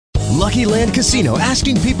Lucky Land Casino,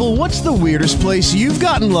 asking people, what's the weirdest place you've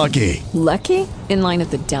gotten lucky? Lucky? In line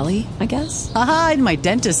at the deli, I guess? Aha, in my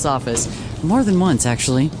dentist's office. More than once,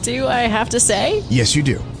 actually. Do I have to say? Yes, you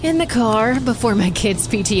do. In the car before my kids'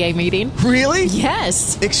 PTA meeting. Really?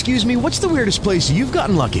 Yes. Excuse me, what's the weirdest place you've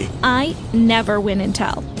gotten lucky? I never win and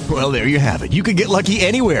tell. Well, there you have it. You can get lucky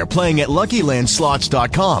anywhere, playing at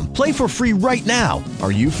LuckyLandSlots.com. Play for free right now.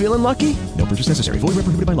 Are you feeling lucky? No purchase necessary. Void where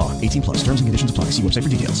prohibited by law. 18 plus. Terms and conditions apply. See website for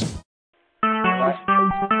details.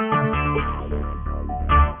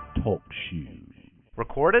 Talk shoes.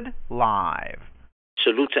 Recorded live.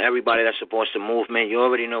 Salute to everybody that supports the movement. You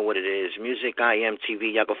already know what it is. Music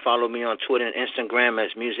IMTV. Y'all can follow me on Twitter and Instagram as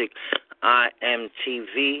Music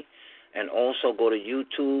IMTV. And also go to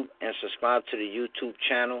YouTube and subscribe to the YouTube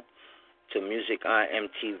channel to Music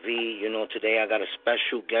IMTV. You know, today I got a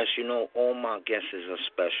special guest. You know, all my guests are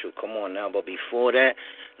special. Come on now. But before that,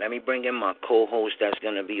 let me bring in my co-host that's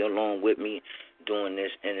going to be along with me doing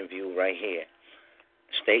this interview right here.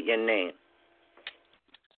 State your name.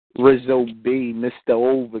 Rizzo B, Mr.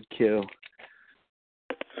 Overkill.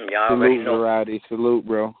 Y'all already Salute, know. Variety. Salute,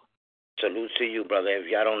 bro. Salute to you, brother. If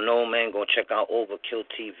y'all don't know, man, go check out Overkill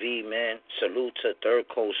TV, man. Salute to Third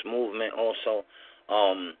Coast Movement also.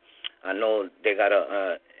 I know they got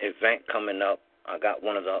a event coming up. I got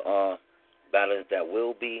one of the battlers that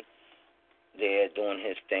will be there doing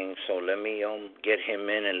his thing. So let me get him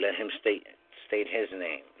in and let him state his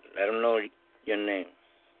name. Let him know your name.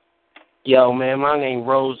 Yo, man, my name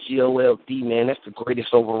Rose GOLD, man. That's the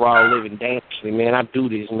greatest overall living dancer, man. I do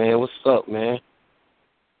this, man. What's up, man?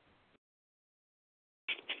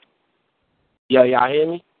 Yo, y'all hear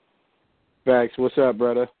me? Facts. What's up,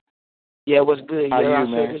 brother? Yeah, what's good? How yo, you,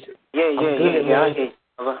 man? Yeah, I'm good, I hear you,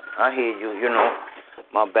 brother. I hear you. You know,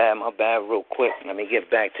 my bad, real quick. Let me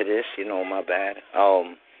get back to this. You know, my bad.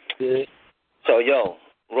 Good. So, yo,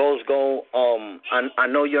 Rose Gold, I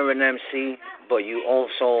know you're an MC, but you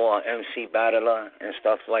also are MC battler and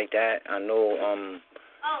stuff like that. I know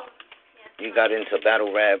you got into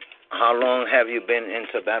battle rap. How long have you been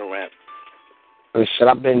into battle rap? Shit,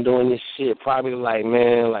 I've been doing this shit probably like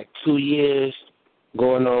 2 years,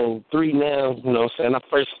 going on 3 now, you know what I'm saying? I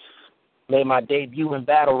first made my debut in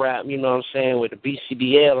battle rap, you know what I'm saying, with the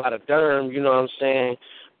BCBL out of Durham, you know what I'm saying?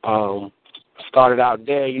 Started out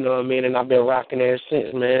there, you know what I mean, and I've been rocking ever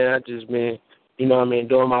since, man. I just been, you know what I mean,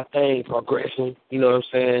 doing my thing, progressing, you know what I'm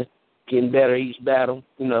saying, getting better each battle,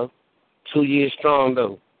 you know. 2 years strong,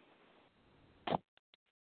 though.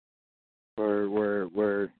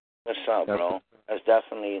 Word. What's up, bro? That's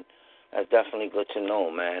definitely good to know,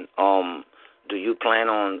 man. Do you plan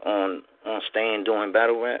on staying doing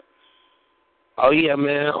battle rap? Oh, yeah,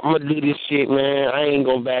 man. I'm going to do this shit, man. I ain't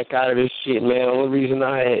going to back out of this shit, man. The only reason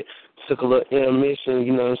I took a little intermission,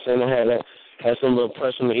 you know what I'm saying, I had some little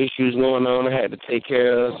personal issues going on I had to take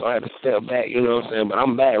care of, so I had to step back, you know what I'm saying. But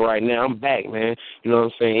I'm back right now. I'm back, man. You know what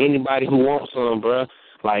I'm saying? Anybody who wants some, bro,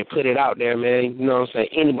 like, put it out there, man. You know what I'm saying?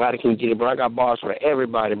 Anybody can get it, bro. I got bars for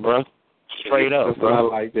everybody, bro. Straight up, That's bro. what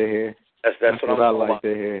I like to hear. That's what I I'm like to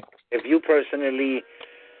hear. If you personally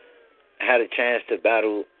had a chance to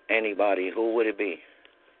battle anybody, who would it be?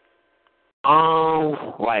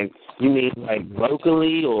 Like, you mean like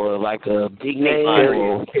locally or like a big name?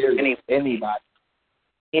 Or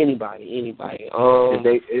Anybody. If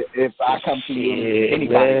I come to you,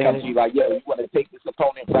 anybody comes to you like, yo, you want to take this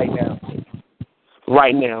opponent right now?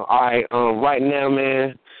 Right now, all right. Right now,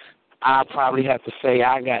 man, I probably have to say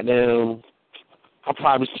I'll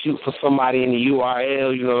probably shoot for somebody in the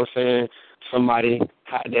URL, you know what I'm saying? Somebody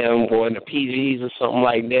goddamn or in the PGs or something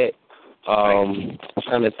like that. I'm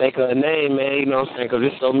trying to think of a name, man, you know what I'm saying? Because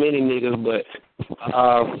there's so many niggas, but,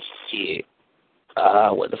 shit.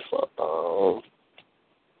 What the fuck?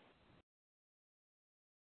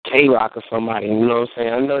 K-Rock or somebody, you know what I'm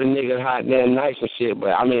saying? I know the nigga hot damn nice and shit, but,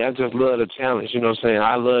 I mean, I just love the challenge, you know what I'm saying?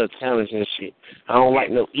 I love challenge and shit. I don't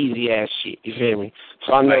like no easy-ass shit, you feel me?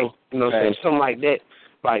 So I know, you know what I'm saying, something like that,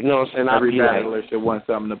 like, you know what I'm saying? Every battler should want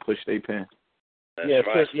something to push their pen. I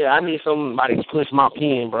need somebody to push my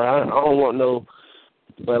pen, bro. I don't want no,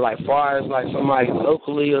 but like far as like somebody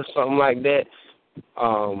locally or something like that,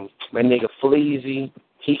 my nigga Fleazy,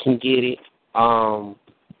 he can get it.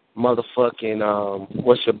 Motherfucking,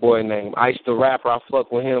 what's your boy name? Ice the Rapper, I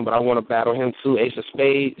fuck with him, but I want to battle him too. Ace of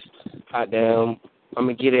Spades, hot damn, I'm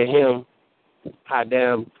going to get at him, hot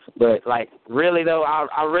damn. But, like, really, though,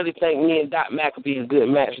 I really think me and Doc Mac would be a good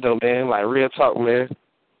match, though, man. Like, real talk, man.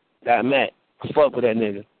 Doc Mac, I fuck with that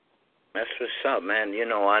nigga. That's what's up, man. You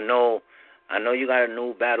know, I know you got a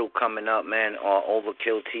new battle coming up, man, on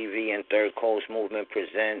Overkill TV and Third Coast Movement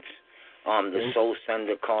presents. The Soul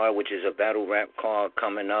Sender card, which is a battle rap card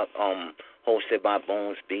coming up, hosted by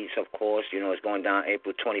Bones Beats, of course. You know, it's going down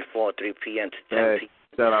April 24th, 3 p.m. to 10 p.m.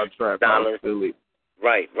 Shout out Trap $.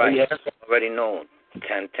 Right. Yeah. Already know.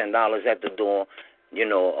 $10 at the door. You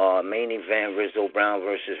know, main event, Rizzo Brown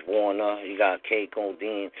versus Warner. You got K.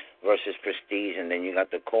 Codeine versus Prestige, and then you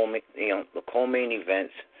got the co-main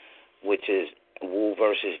events, which is Wu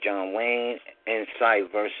versus John Wayne, Insight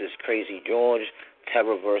versus Crazy George,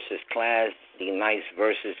 Terror versus Class, D Nice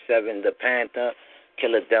versus Seven the Panther,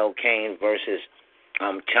 Killer Del Kane versus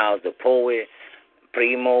Charles the Poet,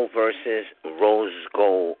 Primo versus Rose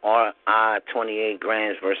Gold, R.I. 28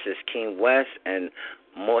 Grams versus King West, and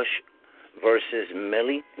Mush versus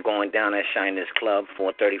Millie, going down at Shiners Club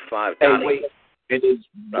for $35. Hey, wait. It is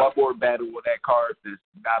one more battle with that card that's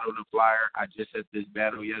not on the flyer. I just had this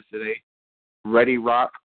battle yesterday. Ready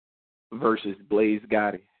Rock versus Blaze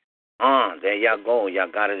Gotti. There y'all go.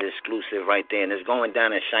 Y'all got it exclusive right there. And it's going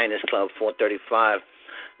down at Shiners Club, 435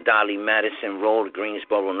 Dolly Madison Road,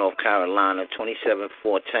 Greensboro, North Carolina,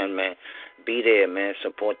 27410, man. Be there, man.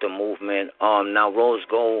 Support the movement. Now, Rose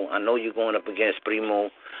Gold, I know you're going up against Primo.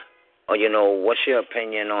 You know, what's your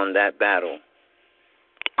opinion on that battle?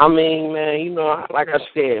 I mean, man, you know, like I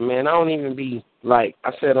said, man, I don't even be, like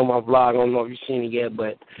I said on my vlog, I don't know if you've seen it yet,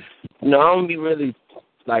 but, you know, I don't be really,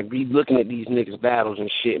 like, be looking at these niggas' battles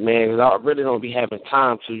and shit, man, because I really don't be having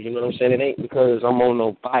time to, you know what I'm saying? It ain't because I'm on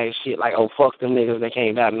no bias shit like, oh, fuck them niggas, they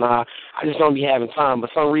can't battle. Nah, I just don't be having time. But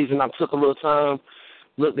for some reason, I took a little time,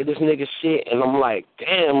 looked at this nigga's shit, and I'm like,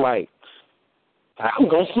 damn, like, I'm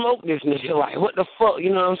going to smoke this nigga. Like, what the fuck?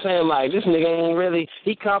 You know what I'm saying? Like, this nigga ain't really,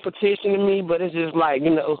 he competition to me, but it's just like,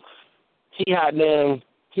 you know, he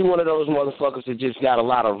one of those motherfuckers that just got a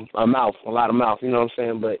lot of mouth, you know what I'm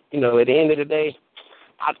saying? But, you know, at the end of the day,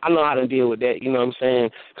 I know how to deal with that, you know what I'm saying?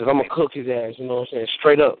 Because I'm going to cook his ass, you know what I'm saying?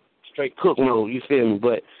 Straight cook mode, you feel me?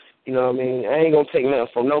 But, you know what I mean? I ain't going to take nothing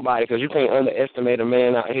from nobody because you can't underestimate a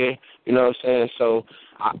man out here, you know what I'm saying? So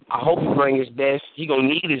I hope he bring his best. He going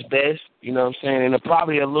to need his best, you know what I'm saying? And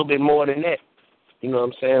probably a little bit more than that, you know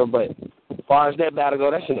what I'm saying? But as far as that battle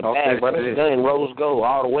go, that's in the bag, bro. That's done. Rose Gold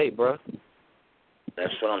all the way, bro.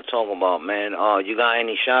 That's what I'm talking about, man. You got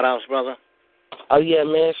any shout-outs, brother? Oh, yeah,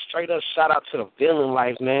 man, straight up shout-out to the Villain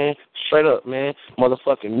Life, man. Straight up, man.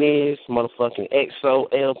 Motherfucking Miz, motherfucking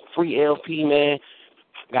XO, Free LP, man.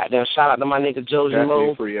 Goddamn shout-out to my nigga Josie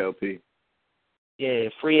Lowe. Free LP. Yeah,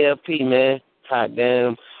 Free LP, man.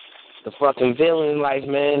 Goddamn, the fucking Villain Life,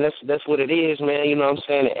 man. That's what it is, man. You know what I'm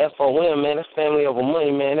saying? The FOM, man. That's family over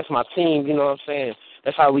money, man. That's my team, you know what I'm saying?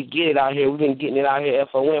 That's how we get it out here. We've been getting it out here,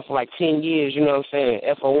 FOM, for like 10 years, you know what I'm saying?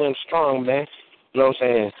 FOM strong, man. You know what I'm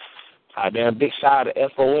saying? Goddamn, big shout out to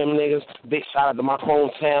FOM niggas. Big shout out to my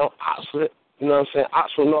hometown, Oxford. You know what I'm saying?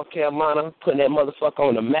 Oxford, North Carolina. Putting that motherfucker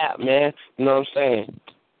on the map, man. You know what I'm saying?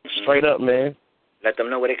 Straight up, man. Let them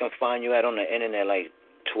know where they can find you at on the internet, like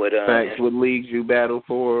Twitter. Thanks. What leagues you battle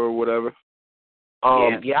for or whatever?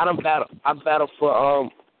 Yeah, I battled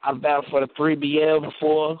for the 3BL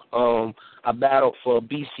before. I battled for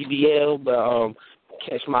BCBL, but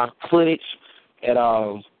catch my footage at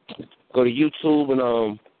go to YouTube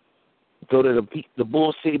and go to the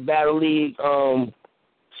Bull City Battle League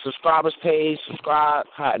subscribers page. Subscribe.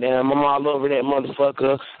 Hot damn, I'm all over that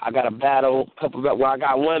motherfucker. I got a battle, I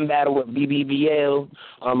got one battle with BBBL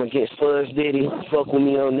against Fuzz Diddy. Fuck with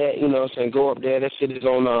me on that, you know what I'm saying? Go up there. That shit is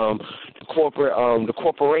on the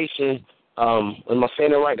corporation. Am I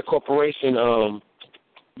saying it right? The corporation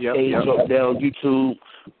page up there on YouTube.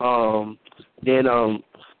 Then on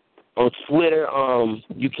Twitter,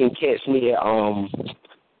 you can catch me at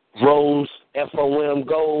Rose FOM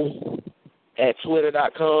Gold at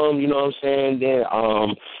Twitter.com, you know what I'm saying? Then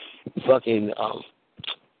fucking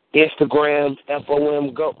Instagram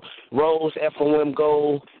FOM Gold, Rose FOM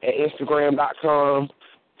Gold at Instagram.com.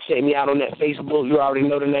 Check me out on that Facebook. You already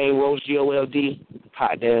know the name, Rose GOLD.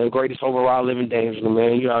 Hot damn, greatest overall living danger,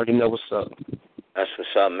 man. You already know what's up. That's what's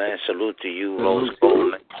up, man. Salute to you, Rose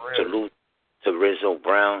Gold, man. Salute to Rizzo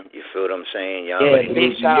Brown. You feel what I'm saying? Y'all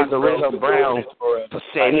big shout out to Rizzo Brown for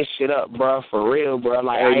setting this shit up, bro. For real, bro.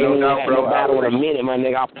 Like, I ain't even had no battle in a minute, my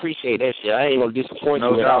nigga. I appreciate that shit. I ain't gonna disappoint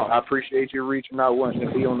you at all. I appreciate you reaching out, wanting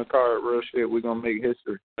to be on the card. Real shit. We're gonna make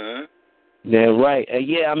history. Yeah, right.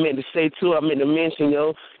 I meant to say, too, I meant to mention,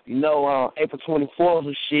 April 24th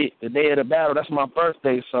and shit, the day of the battle, that's my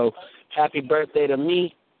birthday, so happy birthday to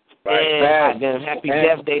me. Right. And happy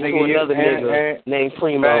death day to another nigga named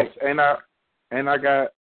Primo. Facts. And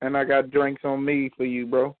I got drinks on me for you,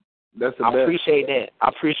 bro. That's the best. I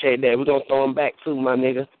appreciate that. We're gonna throw them back too, my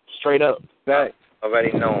nigga. Straight up. Facts.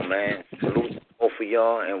 Already know, man. Salute both of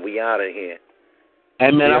y'all, and we out of here. Hey,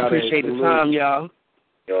 man, I appreciate the time, y'all.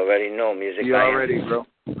 You already know, Music. You already, bro.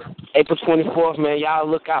 April 24th, man. Y'all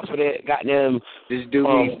look out for that goddamn this dude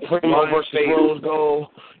Primo versus Rose Gold.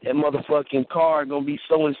 That motherfucking card gonna be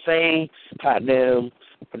so insane. Goddamn.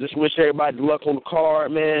 I just wish everybody luck on the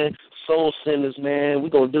card, man. Soul Sinners, man. We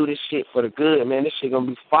gonna do this shit for the good, man. This shit gonna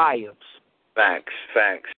be fire. Facts.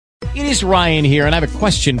 It is Ryan here, and I have a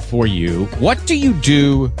question for you. What do you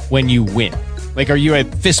do when you win? Like, are you a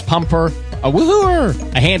fist pumper, a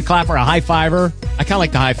woohooer, a hand clapper, a high fiver? I kind of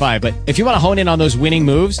like the high five, but if you want to hone in on those winning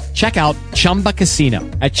moves, check out Chumba Casino.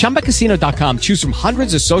 At ChumbaCasino.com, choose from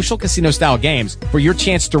hundreds of social casino-style games for your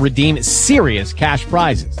chance to redeem serious cash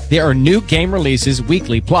prizes. There are new game releases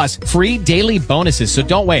weekly, plus free daily bonuses, so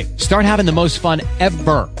don't wait. Start having the most fun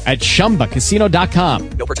ever at ChumbaCasino.com.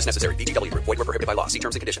 No purchase necessary. VGW. Void where prohibited by law. See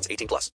terms and conditions. 18+.